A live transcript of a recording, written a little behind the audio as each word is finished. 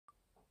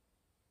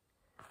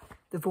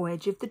The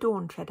Voyage of the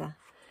Dawn Treader,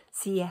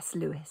 C.S.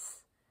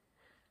 Lewis.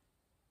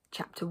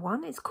 Chapter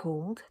 1 is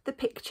called The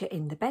Picture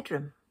in the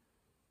Bedroom.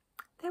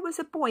 There was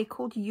a boy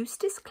called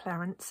Eustace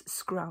Clarence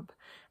Scrubb,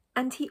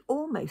 and he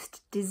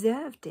almost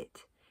deserved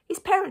it. His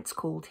parents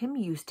called him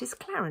Eustace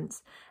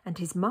Clarence, and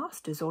his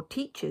masters or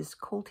teachers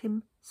called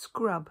him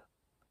Scrub.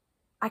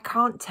 I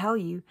can't tell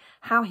you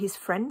how his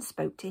friends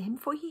spoke to him,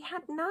 for he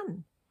had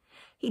none.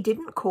 He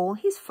didn't call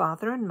his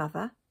father and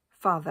mother,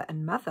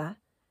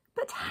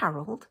 but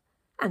Harold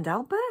and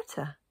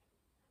Alberta.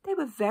 They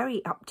were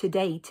very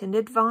up-to-date and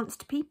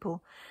advanced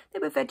people. They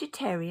were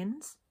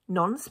vegetarians,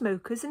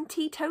 non-smokers and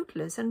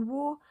teetotalers, and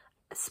wore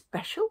a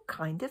special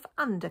kind of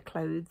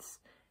underclothes.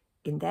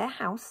 In their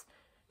house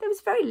there was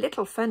very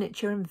little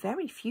furniture and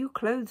very few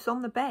clothes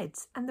on the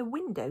beds, and the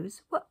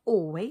windows were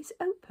always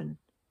open.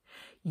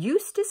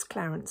 Eustace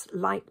Clarence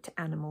liked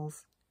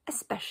animals,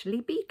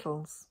 especially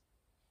beetles,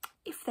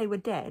 if they were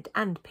dead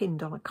and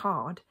pinned on a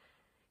card.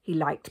 He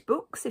liked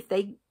books if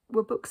they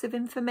were books of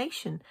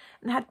information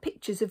and had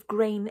pictures of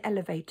grain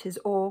elevators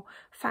or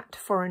fat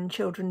foreign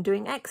children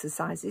doing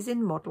exercises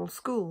in model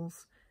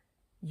schools.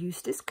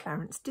 Eustace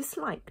Clarence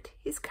disliked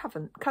his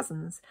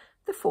cousins,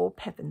 the 4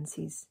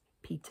 Pevensies,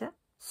 Peter,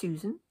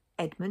 Susan,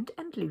 Edmund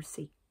and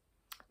Lucy.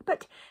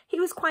 But he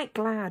was quite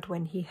glad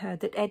when he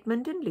heard that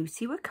Edmund and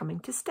Lucy were coming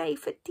to stay,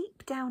 for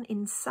deep down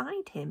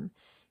inside him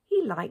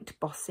he liked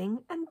bossing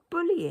and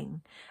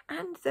bullying,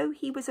 and though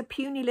he was a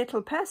puny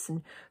little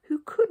person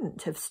who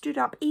couldn't have stood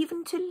up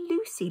even to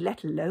Lucy,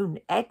 let alone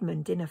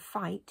Edmund, in a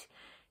fight,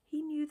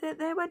 he knew that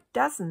there were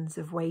dozens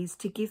of ways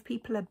to give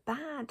people a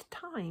bad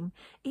time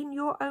in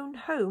your own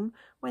home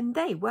when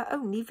they were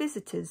only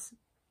visitors.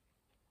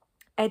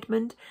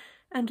 Edmund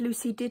and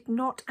Lucy did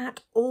not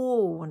at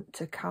all want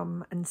to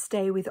come and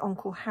stay with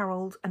Uncle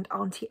Harold and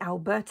Auntie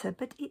Alberta,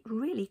 but it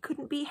really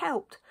couldn't be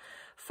helped.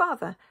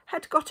 Father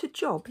had got a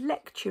job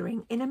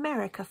lecturing in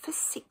America for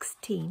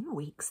 16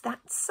 weeks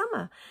that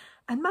summer,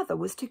 and Mother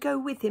was to go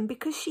with him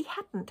because she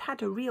hadn't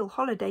had a real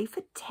holiday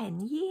for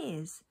 10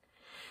 years.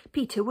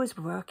 Peter was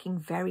working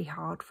very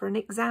hard for an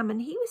exam,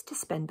 and he was to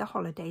spend the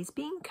holidays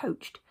being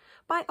coached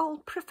by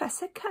old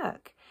Professor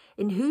Kirk,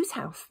 in whose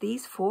house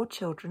these 4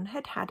 children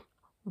had had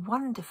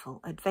wonderful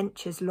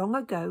adventures long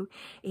ago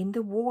in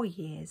the war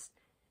years.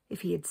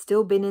 If he had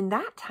still been in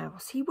that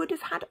house, he would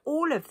have had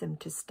all of them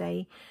to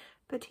stay,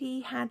 but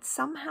he had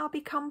somehow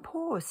become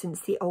poor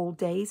since the old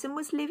days and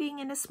was living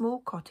in a small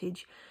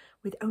cottage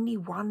with only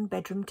 1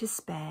 bedroom to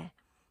spare.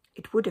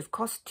 It would have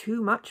cost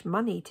too much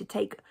money to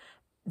take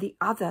the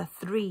other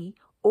 3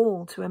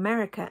 all to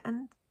America,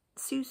 and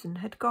Susan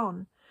had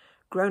gone.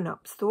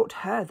 Grown-ups thought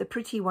her the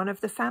pretty one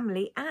of the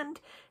family,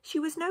 and she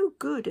was no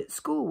good at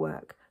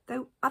schoolwork,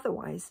 though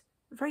otherwise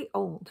very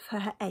old for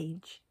her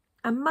age,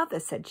 and Mother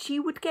said she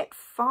would get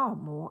far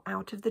more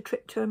out of the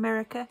trip to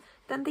America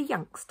than the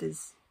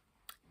youngsters.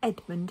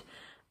 Edmund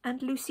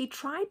and Lucy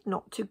tried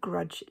not to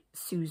grudge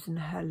Susan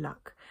her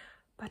luck,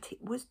 but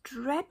it was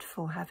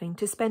dreadful having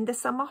to spend the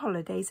summer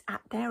holidays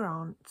at their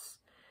aunt's.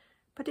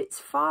 "But it's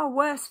far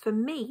worse for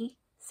me,"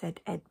 said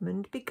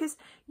Edmund, "because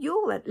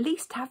you'll at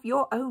least have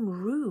your own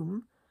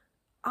room.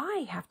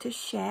 I have to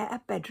share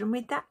a bedroom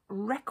with that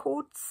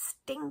record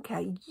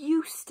stinker,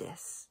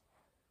 Eustace."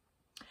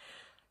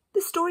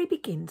 The story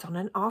begins on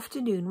an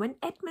afternoon when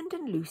Edmund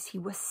and Lucy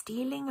were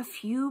stealing a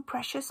few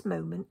precious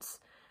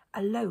moments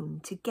alone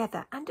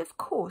together, and of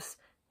course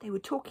they were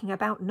talking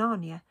about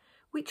Narnia,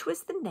 which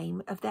was the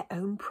name of their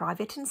own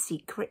private and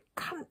secret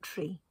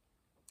country.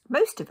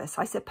 Most of us,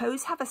 I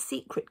suppose, have a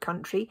secret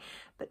country,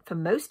 but for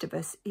most of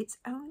us it's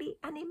only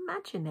an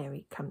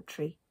imaginary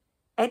country.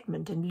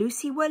 Edmund and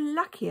Lucy were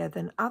luckier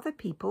than other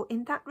people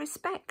in that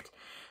respect.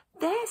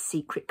 Their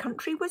secret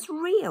country was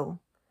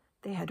real.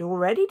 They had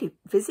already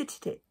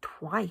visited it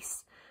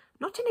twice,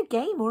 not in a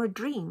game or a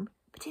dream,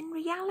 but in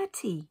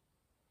reality.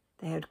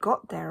 They had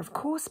got there, of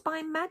course,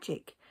 by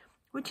magic,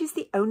 which is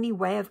the only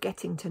way of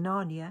getting to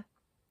Narnia,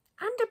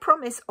 and a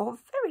promise, or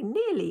very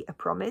nearly a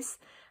promise,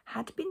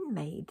 had been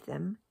made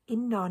them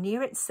in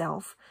Narnia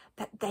itself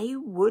that they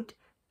would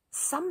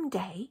some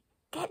day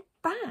get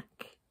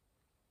back.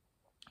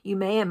 You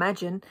may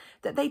imagine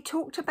that they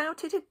talked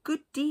about it a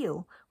good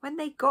deal when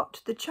they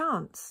got the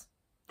chance.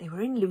 They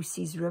were in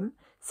Lucy's room,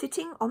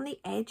 sitting on the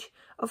edge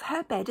of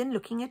her bed and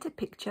looking at a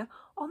picture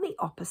on the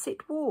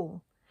opposite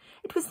wall.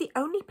 It was the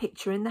only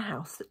picture in the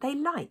house that they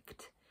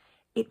liked.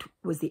 It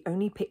was the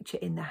only picture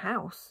in the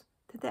house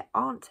that their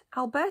Aunt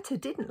Alberta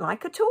didn't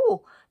like at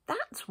all.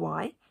 That's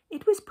why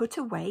it was put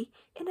away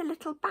in a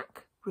little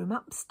back room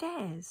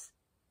upstairs.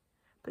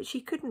 But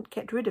she couldn't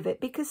get rid of it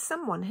because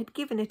someone had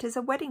given it as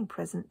a wedding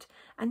present,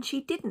 and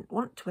she didn't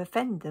want to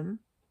offend them.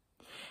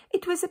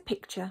 It was a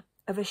picture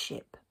of a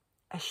ship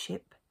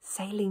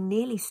sailing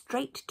nearly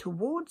straight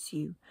towards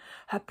you.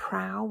 Her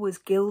prow was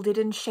gilded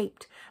and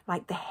shaped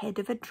like the head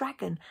of a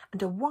dragon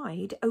and a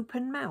wide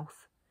open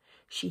mouth.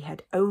 She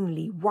had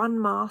only 1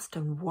 mast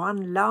and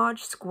 1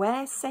 large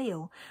square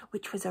sail,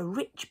 which was a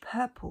rich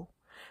purple.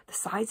 The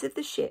sides of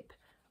the ship,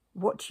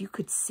 what you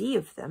could see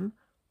of them,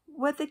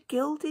 were the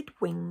gilded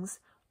wings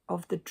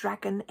of the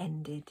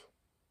dragon-ended.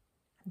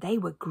 They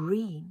were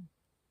green.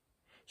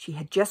 She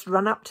had just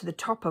run up to the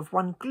top of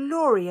one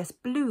glorious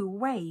blue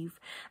wave,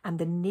 and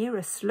the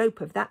nearest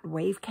slope of that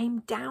wave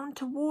came down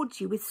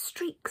towards you with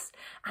streaks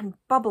and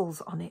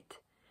bubbles on it.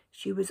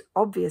 She was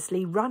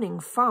obviously running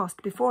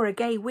fast before a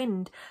gay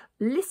wind,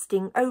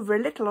 listing over a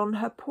little on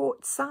her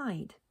port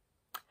side.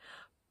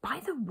 By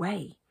the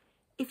way,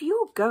 if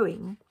you're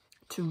going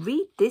to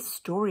read this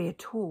story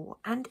at all,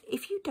 and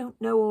if you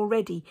don't know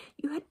already,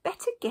 you had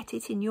better get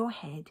it in your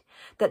head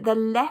that the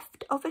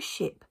left of a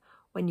ship,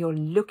 when you're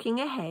looking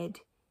ahead,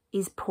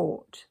 is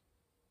port,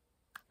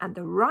 and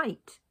the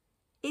right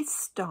is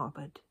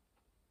starboard.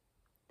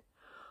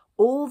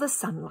 All the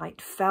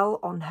sunlight fell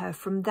on her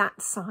from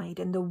that side,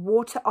 and the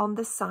water on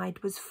the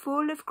side was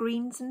full of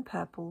greens and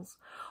purples.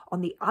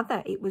 On the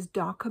other it was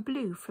darker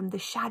blue from the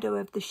shadow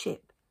of the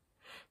ship.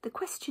 The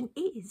question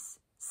is,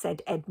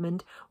 said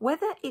Edmund,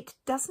 whether it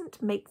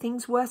doesn't make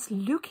things worse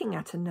looking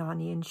at a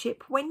Narnian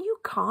ship when you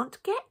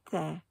can't get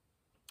there.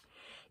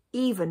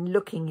 Even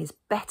looking is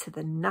better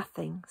than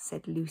nothing,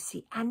 said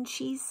Lucy, and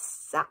she's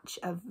such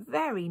a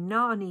very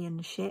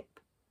Narnian ship.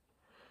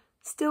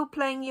 Still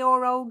playing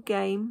your old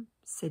game,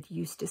 said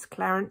Eustace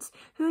Clarence,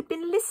 who had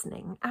been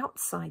listening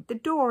outside the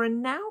door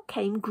and now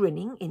came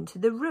grinning into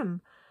the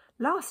room.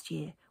 Last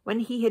year,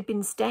 when he had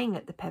been staying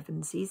at the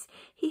Pevensies,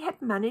 he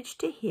had managed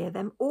to hear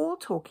them all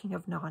talking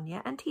of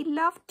Narnia, and he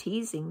loved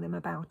teasing them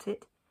about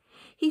it.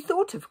 He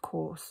thought, of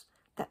course,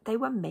 that they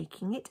were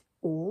making it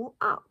all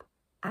up,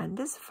 and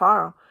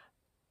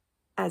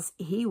as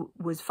he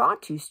was far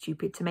too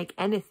stupid to make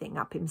anything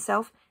up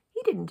himself,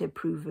 he didn't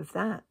approve of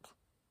that.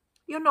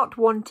 "You're not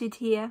wanted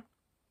here,"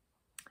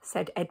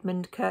 said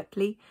Edmund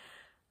curtly.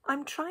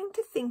 "I'm trying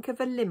to think of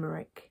a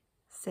limerick,"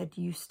 said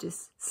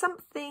Eustace.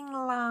 "Something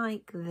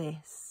like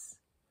this.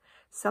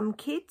 Some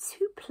kids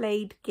who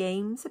played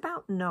games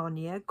about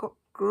Narnia got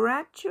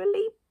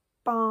gradually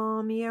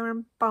balmier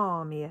and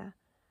balmier."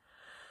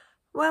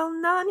 "Well,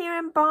 Narnia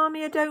and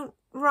balmier don't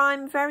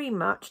rhyme very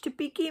much to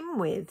begin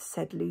with,"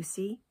 said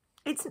Lucy.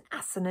 "It's an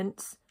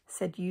assonance,"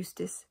 said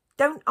Eustace.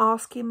 "Don't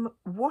ask him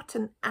what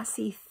an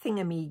assy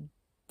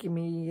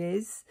thingammy-gimmy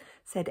is,"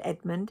 said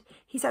Edmund.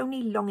 "He's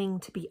only longing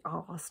to be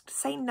asked.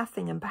 Say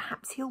nothing and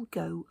perhaps he'll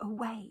go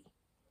away."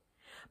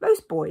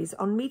 Most boys,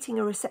 on meeting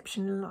a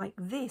reception like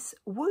this,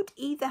 would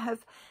either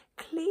have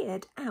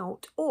cleared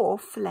out or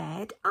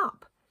flared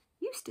up.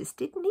 Eustace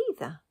did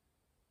neither.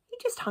 He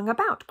just hung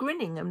about,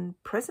 grinning,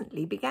 and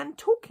presently began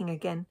talking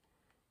again.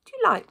 "Do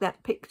you like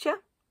that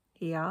picture?"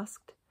 he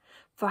asked.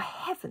 "For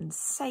heaven's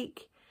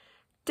sake,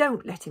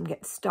 don't let him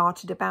get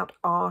started about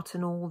art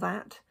and all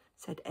that,"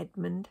 said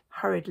Edmund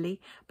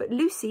hurriedly, but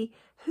Lucy,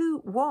 who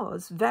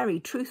was very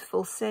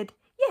truthful, said,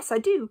 "Yes, I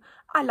do.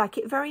 I like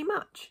it very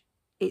much."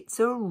 "It's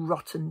a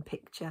rotten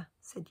picture,"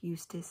 said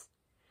Eustace.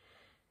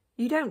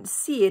 "You don't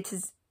see it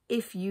as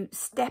if you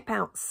step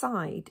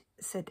outside,"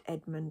 said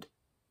Edmund.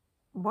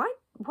 Why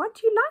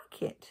do you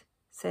like it?"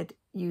 said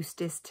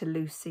Eustace to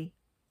Lucy.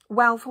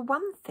 "Well, for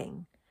one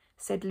thing,"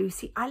 said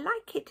Lucy, "I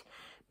like it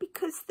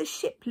because the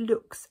ship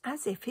looks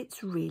as if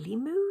it's really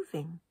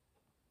moving.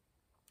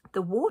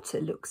 The water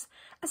looks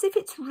as if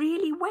it's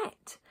really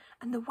wet,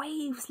 and the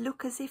waves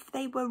look as if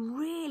they were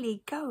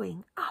really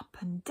going up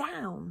and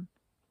down."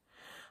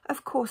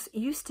 Of course,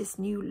 Eustace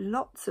knew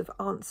lots of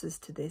answers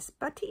to this,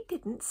 but he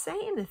didn't say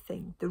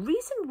anything. The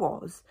reason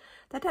was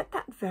that at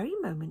that very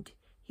moment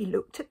he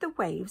looked at the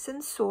waves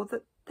and saw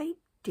that they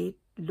did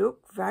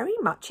look very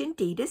much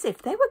indeed as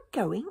if they were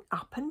going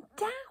up and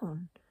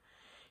down.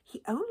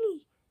 He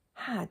only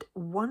had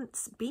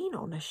once been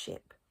on a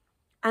ship,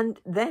 and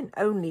then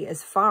only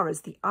as far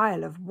as the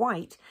Isle of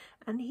Wight,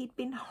 and he'd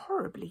been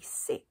horribly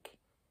sick.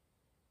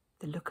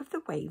 The look of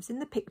the waves in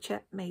the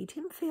picture made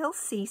him feel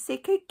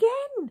seasick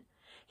again.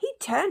 He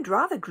turned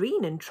rather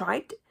green and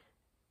tried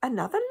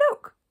another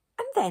look,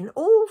 and then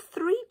all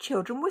three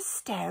children were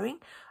staring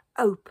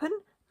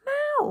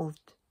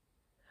open-mouthed.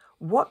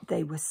 What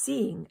they were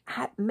seeing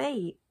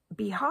may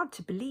be hard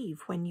to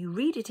believe when you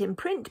read it in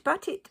print,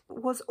 but it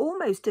was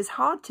almost as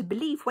hard to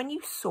believe when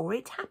you saw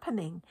it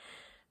happening.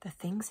 The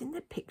things in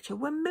the picture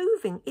were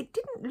moving. It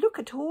didn't look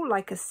at all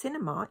like a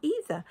cinema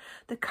either.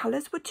 The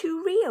colours were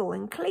too real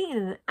and clean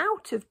and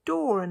out of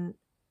door, and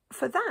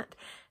for that,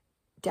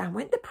 down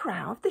went the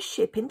prow of the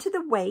ship into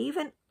the wave,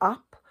 and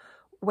up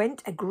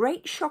went a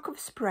great shock of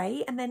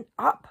spray, and then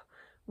up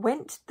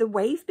went the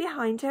wave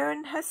behind her,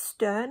 and her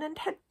stern and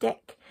her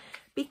deck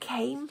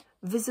became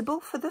visible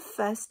for the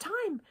first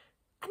time,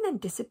 and then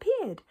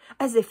disappeared,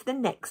 as if the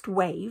next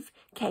wave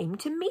came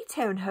to meet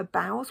her, and her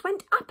bows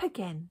went up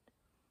again.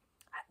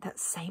 At that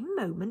same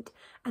moment,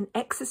 an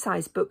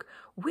exercise book,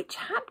 which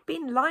had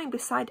been lying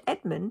beside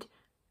Edmund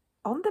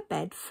on the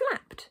bed,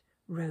 flapped,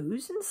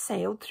 rose and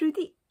sailed through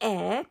the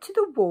air to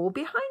the wall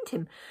behind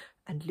him,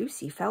 and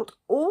Lucy felt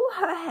all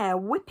her hair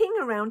whipping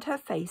around her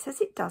face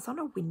as it does on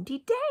a windy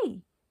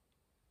day.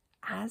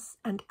 As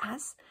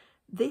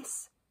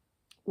this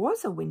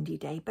was a windy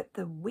day, but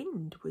the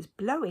wind was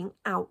blowing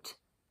out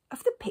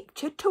of the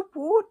picture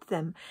toward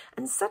them,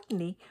 and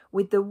suddenly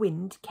with the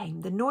wind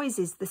came the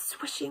noises, the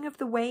swishing of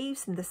the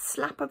waves and the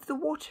slap of the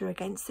water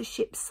against the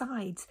ship's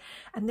sides,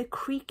 and the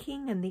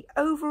creaking and the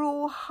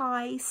overall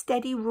high,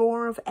 steady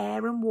roar of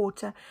air and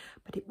water.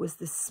 But it was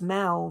the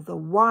smell, the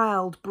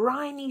wild,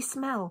 briny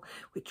smell,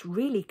 which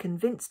really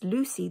convinced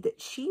Lucy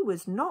that she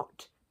was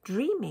not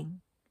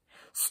dreaming.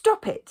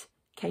 "Stop it!"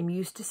 came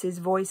Eustace's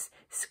voice,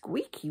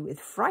 squeaky with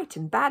fright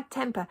and bad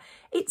temper.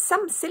 "It's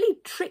some silly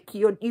trick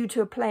you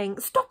two are playing.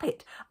 Stop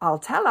it! I'll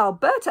tell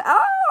Alberta."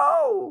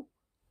 "Oh!"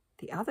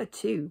 The other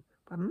two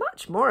were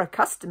much more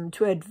accustomed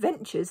to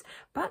adventures,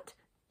 but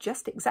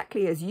just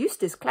exactly as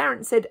Eustace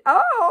Clarence said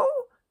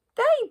 "oh,"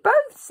 they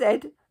both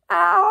said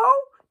 "ow"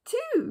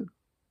 too.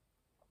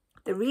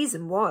 The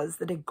reason was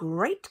that a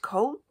great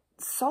cold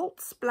salt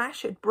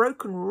splash had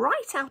broken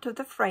right out of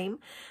the frame,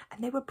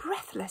 and they were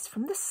breathless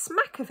from the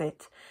smack of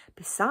it,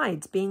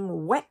 besides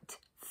being wet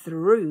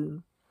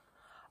through.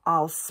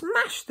 "I'll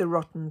smash the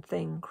rotten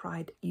thing,"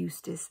 cried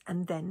Eustace,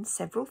 and then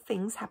several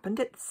things happened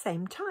at the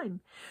same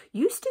time.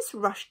 Eustace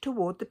rushed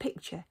toward the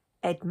picture.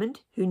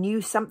 Edmund, who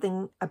knew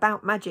something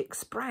about magic,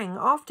 sprang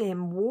after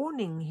him,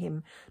 warning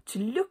him to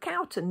look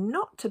out and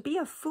not to be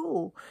a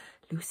fool.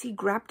 Lucy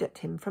grabbed at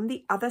him from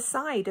the other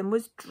side and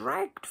was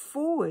dragged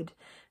forward.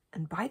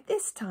 And by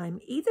this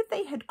time, either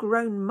they had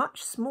grown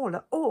much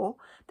smaller or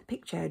the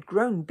picture had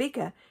grown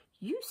bigger.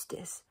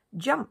 Eustace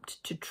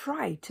jumped to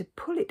try to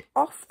pull it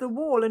off the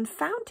wall and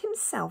found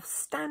himself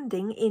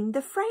standing in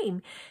the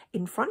frame.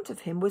 In front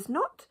of him was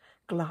not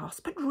glass,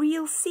 but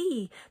real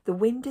sea, the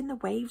wind and the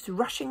waves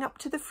rushing up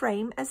to the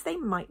frame as they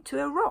might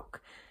to a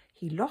rock.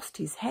 He lost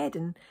his head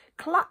and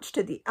clutched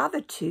at the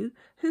other two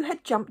who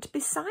had jumped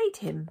beside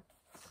him.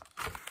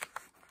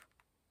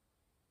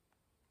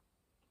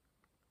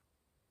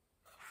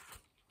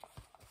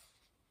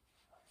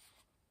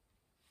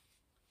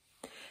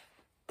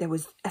 There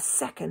was a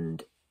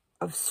second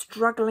of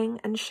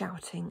struggling and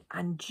shouting,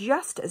 and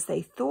just as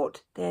they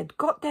thought they had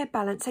got their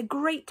balance, a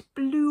great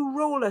blue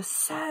roller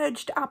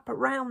surged up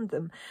around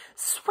them,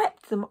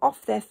 swept them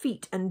off their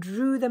feet and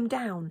drew them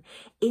down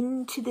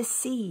into the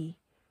sea.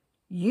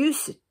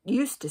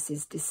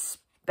 Eustace's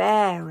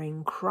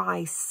despairing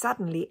cry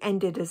suddenly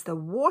ended as the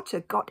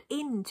water got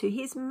into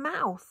his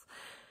mouth.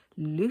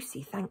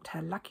 Lucy thanked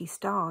her lucky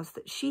stars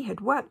that she had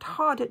worked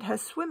hard at her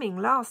swimming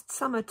last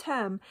summer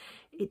term.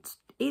 It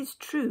is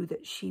true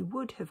that she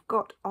would have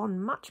got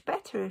on much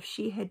better if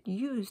she had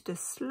used a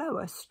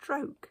slower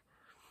stroke,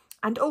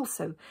 and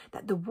also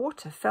that the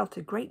water felt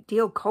a great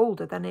deal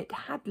colder than it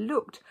had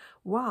looked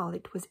while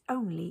it was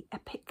only a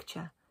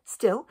picture.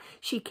 Still,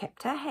 she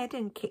kept her head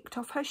and kicked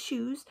off her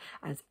shoes,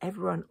 as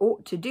everyone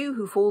ought to do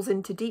who falls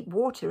into deep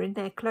water in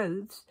their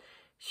clothes.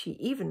 She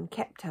even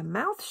kept her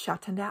mouth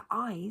shut and her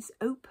eyes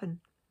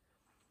open.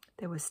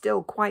 They were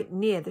still quite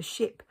near the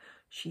ship.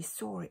 She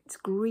saw its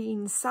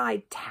green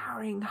side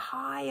towering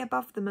high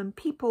above them and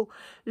people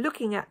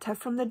looking at her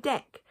from the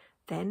deck.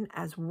 Then,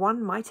 as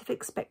one might have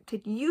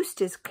expected,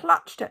 Eustace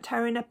clutched at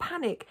her in a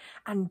panic,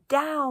 and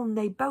down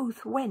they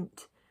both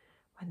went.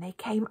 When they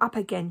came up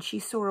again, she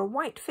saw a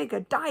white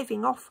figure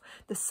diving off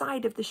the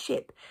side of the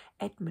ship.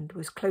 Edmund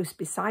was close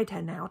beside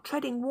her now,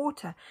 treading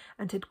water,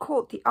 and had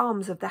caught the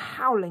arms of the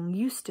howling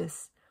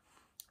Eustace.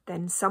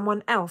 Then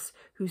someone else,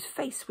 whose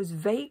face was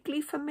vaguely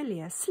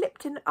familiar,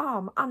 slipped an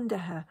arm under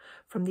her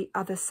from the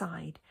other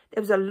side.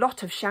 There was a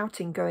lot of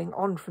shouting going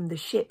on from the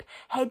ship,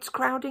 heads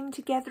crowding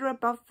together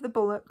above the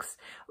bulwarks,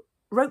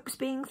 ropes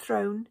being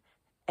thrown.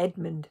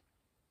 Edmund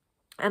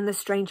and the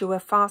stranger were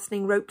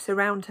fastening ropes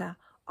around her.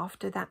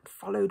 After that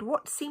followed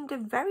what seemed a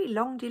very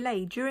long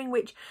delay, during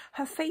which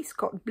her face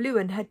got blue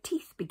and her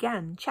teeth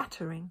began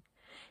chattering.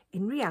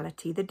 In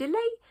reality, the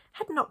delay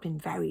had not been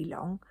very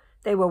long.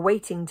 They were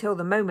waiting till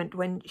the moment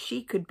when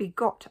she could be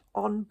got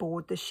on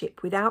board the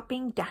ship without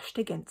being dashed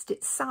against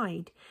its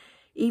side.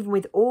 Even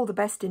with all the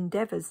best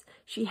endeavours,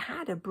 she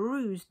had a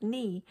bruised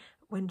knee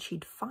when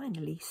she'd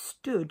finally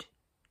stood,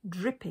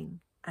 dripping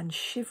and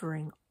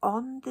shivering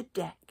on the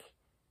deck.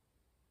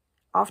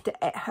 After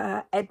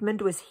her,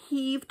 Edmund was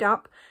heaved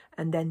up,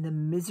 and then the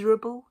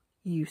miserable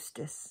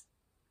Eustace.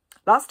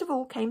 Last of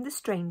all came the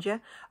stranger,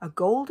 a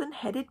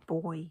golden-headed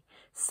boy,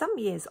 some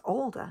years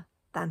older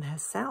than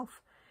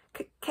herself.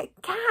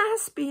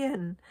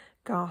 "Caspian!"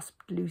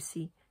 gasped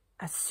Lucy,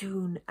 as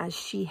soon as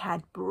she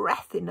had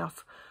breath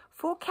enough,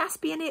 for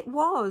Caspian it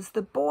was,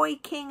 the boy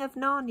king of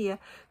Narnia,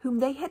 whom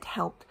they had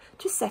helped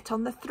to set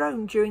on the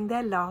throne during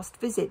their last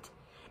visit.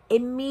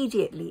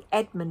 Immediately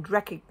Edmund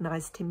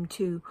recognised him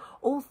too.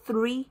 All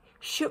three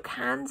shook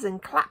hands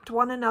and clapped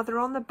one another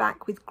on the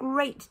back with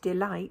great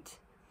delight.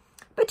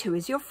 "But who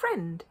is your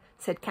friend?"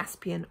 said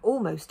Caspian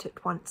almost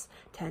at once,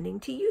 turning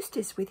to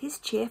Eustace with his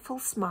cheerful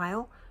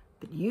smile.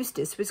 But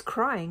Eustace was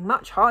crying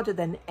much harder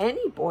than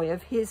any boy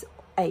of his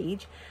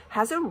age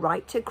has a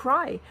right to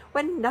cry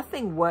when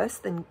nothing worse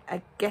than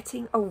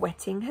getting a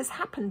wetting has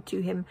happened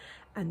to him,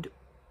 and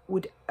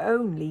would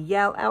only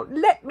yell out,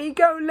 let me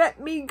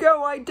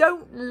go, I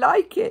don't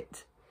like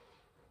it."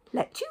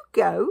 "Let you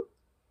go?"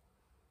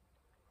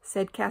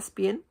 said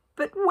Caspian.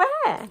 "But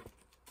where?"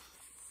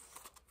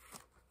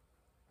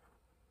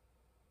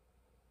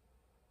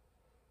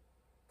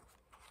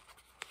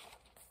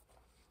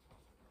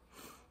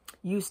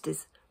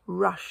 Eustace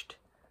rushed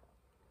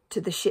to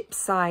the ship's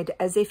side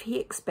as if he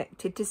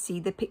expected to see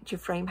the picture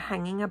frame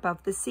hanging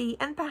above the sea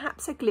and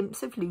perhaps a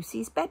glimpse of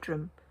Lucy's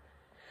bedroom.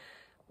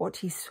 What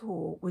he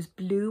saw was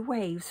blue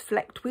waves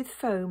flecked with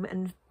foam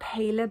and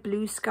paler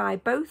blue sky,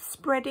 both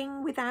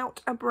spreading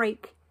without a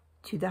break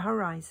to the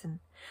horizon.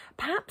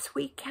 Perhaps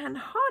we can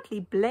hardly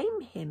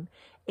blame him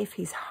if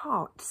his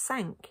heart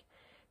sank.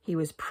 He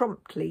was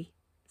promptly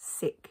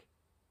sick.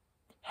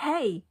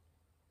 "Hey,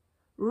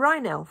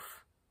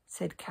 Rheinelf,"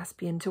 said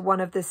Caspian to one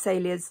of the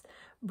sailors,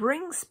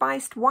 "bring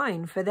spiced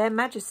wine for their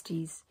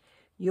majesties.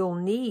 You'll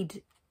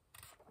need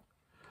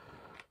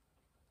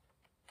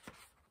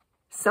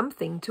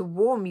something to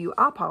warm you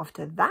up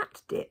after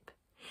that dip."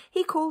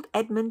 He called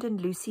Edmund and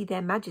Lucy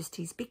their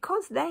majesties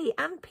because they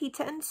and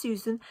Peter and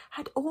Susan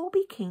had all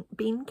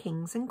been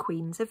kings and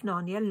queens of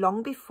Narnia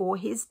long before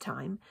his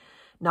time.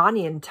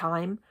 Narnian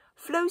time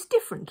flows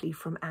differently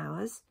from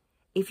ours.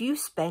 If you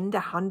spend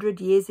 100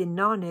 years in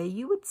Narnia,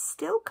 you would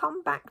still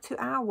come back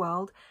to our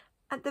world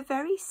at the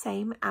very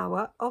same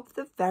hour of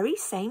the very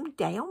same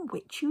day on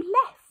which you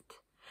left.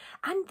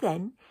 And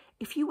then,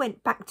 if you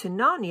went back to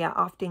Narnia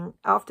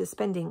after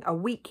spending a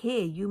week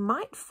here, you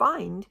might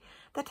find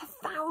that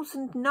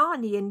 1,000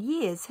 Narnian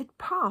years had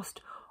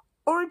passed,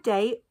 or a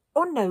day,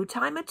 or no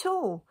time at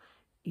all.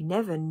 You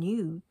never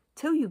knew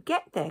till you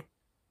get there.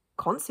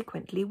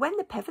 Consequently, when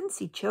the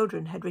Pevensey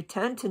children had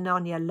returned to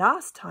Narnia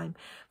last time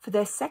for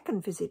their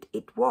second visit,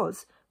 it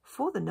was,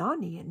 for the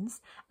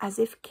Narnians, as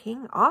if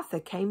King Arthur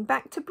came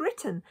back to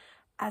Britain,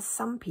 as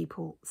some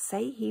people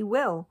say he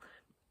will.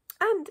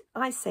 And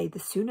I say the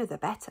sooner the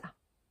better.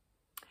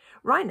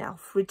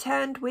 Rheinelf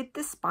returned with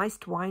the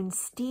spiced wine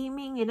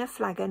steaming in a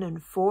flagon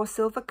and 4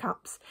 silver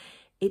cups.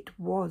 It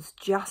was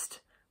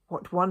just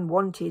what one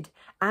wanted,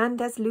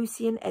 and as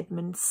Lucy and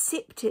Edmund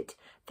sipped it,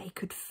 they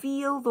could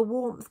feel the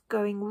warmth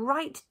going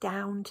right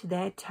down to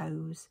their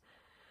toes.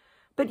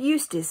 But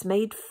Eustace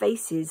made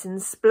faces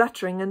and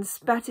spluttering and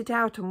spat it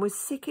out and was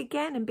sick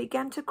again and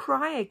began to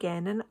cry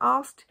again and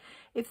asked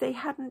if they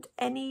hadn't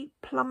any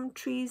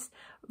Plumtree's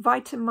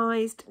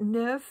vitamized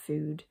nerve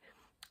food.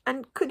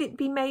 And could it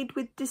be made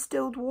with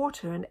distilled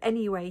water? And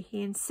anyway,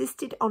 he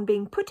insisted on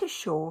being put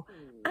ashore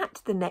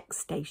at the next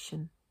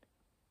station.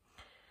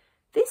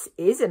 "This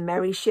is a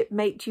merry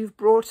shipmate you've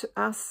brought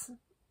us,"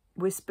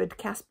 whispered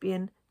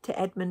Caspian to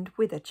Edmund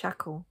with a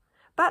chuckle.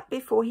 But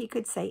before he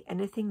could say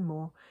anything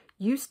more,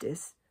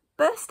 Eustace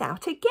burst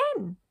out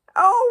again.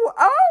 Oh,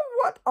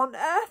 what on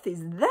earth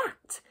is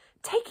that?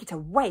 Take it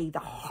away, the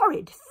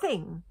horrid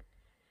thing."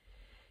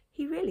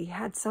 He really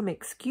had some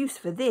excuse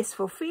for this,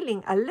 for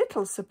feeling a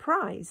little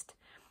surprised.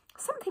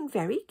 Something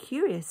very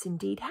curious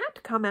indeed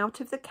had come out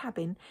of the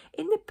cabin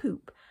in the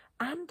poop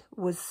and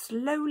was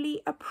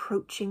slowly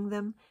approaching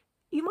them.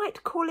 You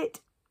might call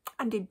it,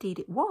 and indeed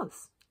it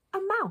was, a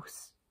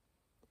mouse.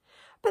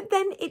 But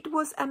then it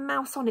was a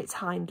mouse on its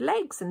hind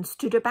legs and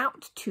stood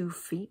about 2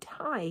 feet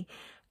high.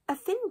 A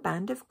thin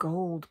band of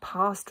gold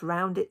passed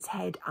round its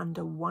head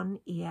under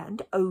one ear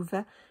and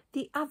over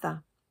the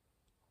other.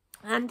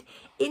 And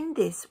in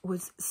this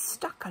was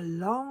stuck a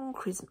long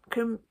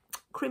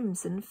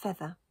crimson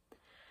feather.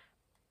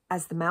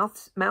 As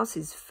the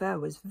mouse's fur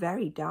was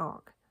very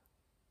dark,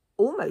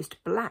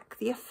 almost black,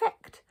 the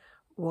effect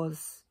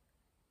was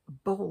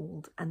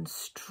bold and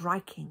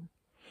striking.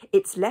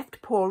 Its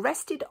left paw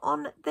rested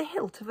on the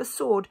hilt of a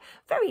sword,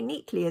 very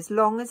neatly as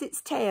long as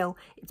its tail.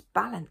 Its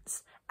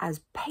balance, as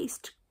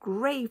paced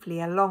gravely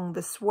along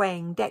the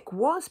swaying deck,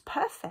 was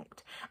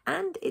perfect,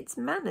 and its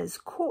manners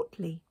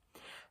courtly.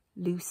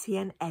 Lucy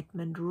and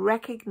Edmund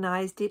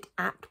recognised it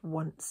at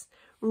once.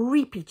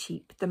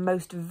 Reepicheep, the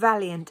most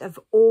valiant of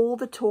all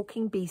the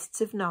talking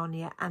beasts of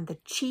Narnia, and the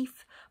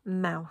chief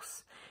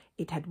mouse.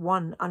 It had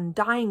won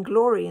undying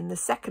glory in the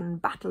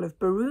second battle of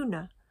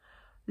Baruna.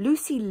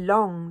 Lucy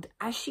longed,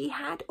 as she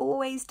had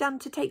always done,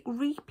 to take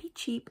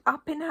Reepicheep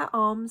up in her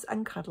arms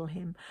and cuddle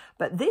him.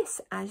 But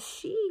this, as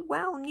she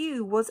well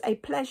knew, was a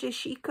pleasure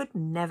she could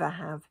never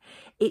have.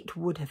 It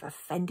would have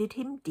offended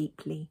him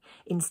deeply.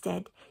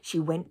 Instead, she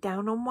went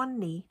down on one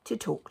knee to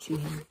talk to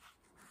him.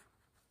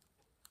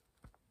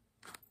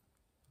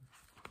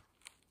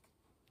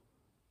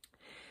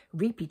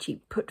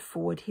 Reepicheep put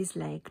forward his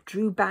leg,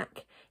 drew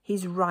back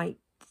his right,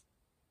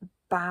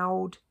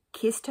 bowed,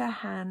 kissed her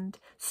hand,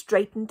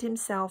 straightened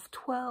himself,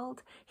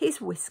 twirled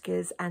his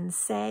whiskers, and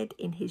said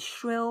in his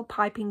shrill,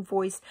 piping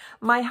voice,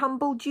 "My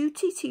humble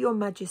duty to your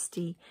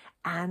majesty,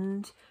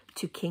 and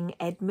to King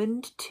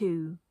Edmund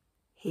too."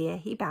 Here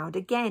he bowed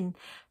again.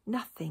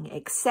 Nothing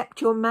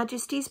except your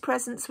majesty's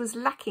presence was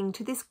lacking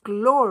to this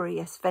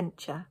glorious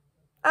venture.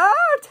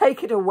 "Oh,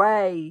 take it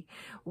away,"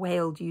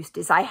 wailed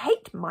Eustace. "I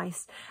hate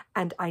mice,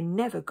 and I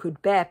never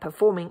could bear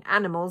performing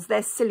animals.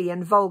 They're silly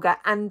and vulgar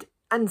and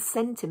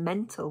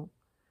sentimental."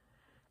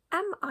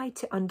 "Am I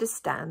to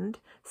understand,"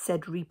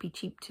 said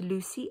Reepicheep to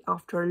Lucy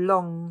after a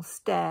long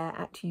stare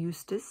at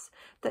Eustace,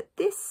 "that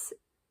this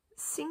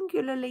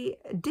singularly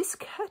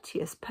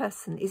discourteous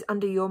person is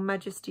under your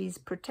majesty's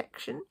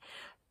protection?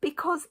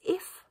 Because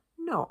if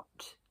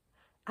not,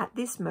 At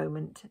this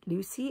moment,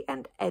 Lucy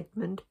and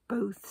Edmund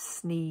both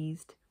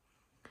sneezed.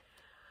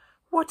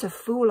 "What a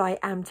fool I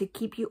am to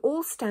keep you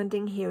all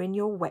standing here in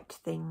your wet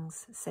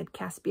things," said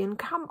Caspian.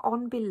 "Come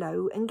on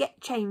below and get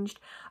changed.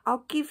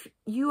 I'll give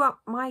you up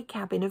my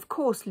cabin, of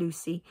course,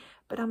 Lucy,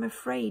 but I'm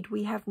afraid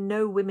we have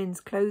no women's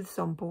clothes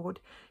on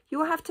board. You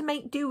will have to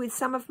make do with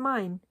some of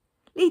mine.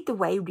 Lead the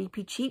way,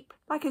 Reepy Cheep,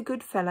 like a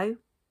good fellow."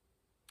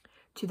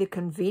 "To the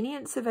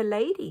convenience of a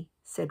lady,"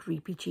 said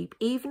Reepy Cheep.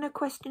 "Even a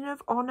question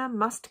of honour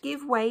must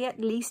give way, at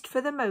least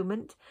for the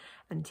moment."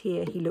 And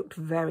here he looked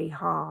very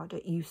hard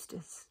at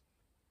Eustace.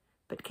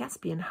 But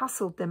Caspian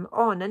hustled them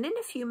on, and in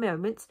a few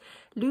moments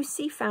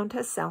Lucy found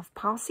herself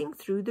passing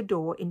through the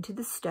door into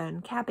the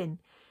stern cabin.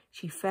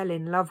 She fell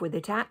in love with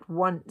it at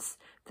once.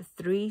 The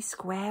 3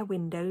 square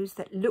windows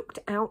that looked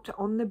out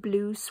on the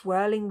blue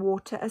swirling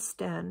water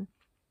astern,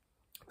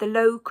 the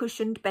low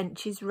cushioned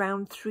benches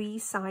round 3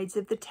 sides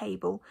of the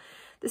table,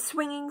 the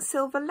swinging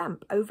silver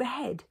lamp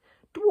overhead,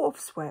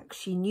 dwarf's work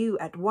she knew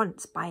at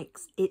once by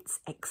its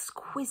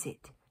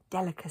exquisite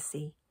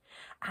delicacy,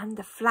 and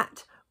the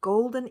flat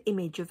golden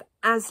image of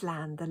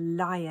Aslan the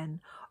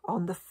lion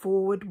on the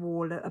forward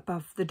wall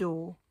above the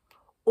door.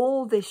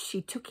 All this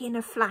she took in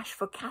a flash,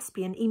 for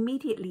Caspian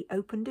immediately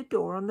opened a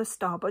door on the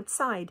starboard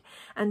side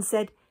and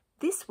said,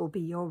 "This will be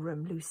your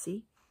room,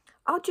 Lucy.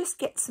 I'll just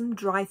get some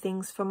dry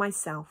things for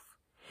myself."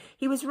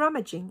 He was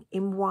rummaging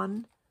in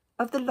one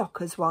of the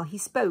lockers while he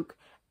spoke.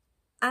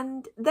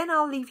 "And then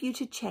I'll leave you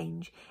to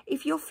change.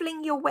 If you'll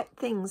fling your wet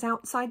things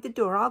outside the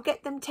door, I'll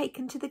get them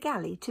taken to the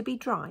galley to be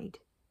dried."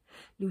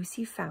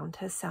 Lucy found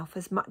herself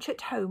as much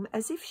at home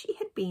as if she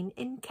had been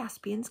in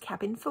Caspian's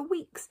cabin for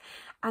weeks,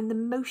 and the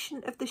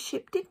motion of the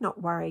ship did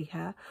not worry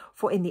her,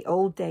 for in the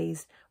old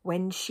days,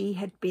 when she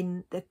had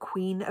been the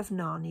Queen of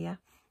Narnia,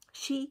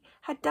 she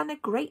had done a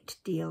great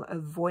deal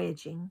of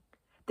voyaging.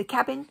 The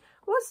cabin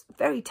was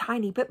very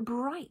tiny but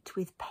bright,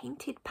 with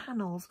painted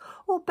panels,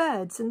 all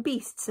birds and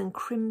beasts and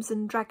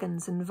crimson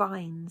dragons and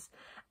vines,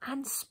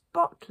 and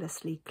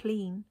spotlessly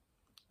clean.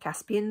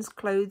 Caspian's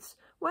clothes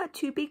were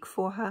too big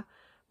for her,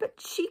 but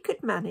she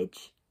could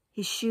manage.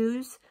 His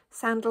shoes,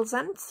 sandals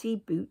and sea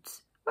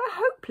boots were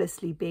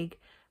hopelessly big,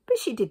 but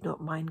she did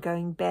not mind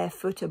going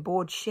barefoot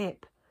aboard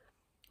ship.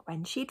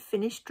 When she had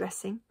finished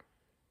dressing,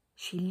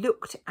 she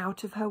looked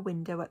out of her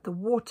window at the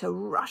water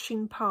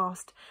rushing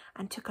past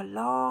and took a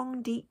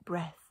long, deep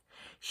breath.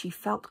 She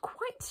felt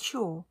quite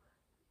sure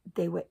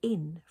they were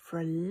in for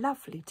a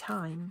lovely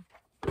time.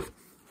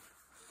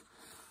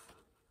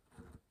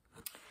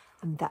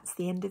 And that's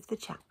the end of the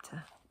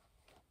chapter.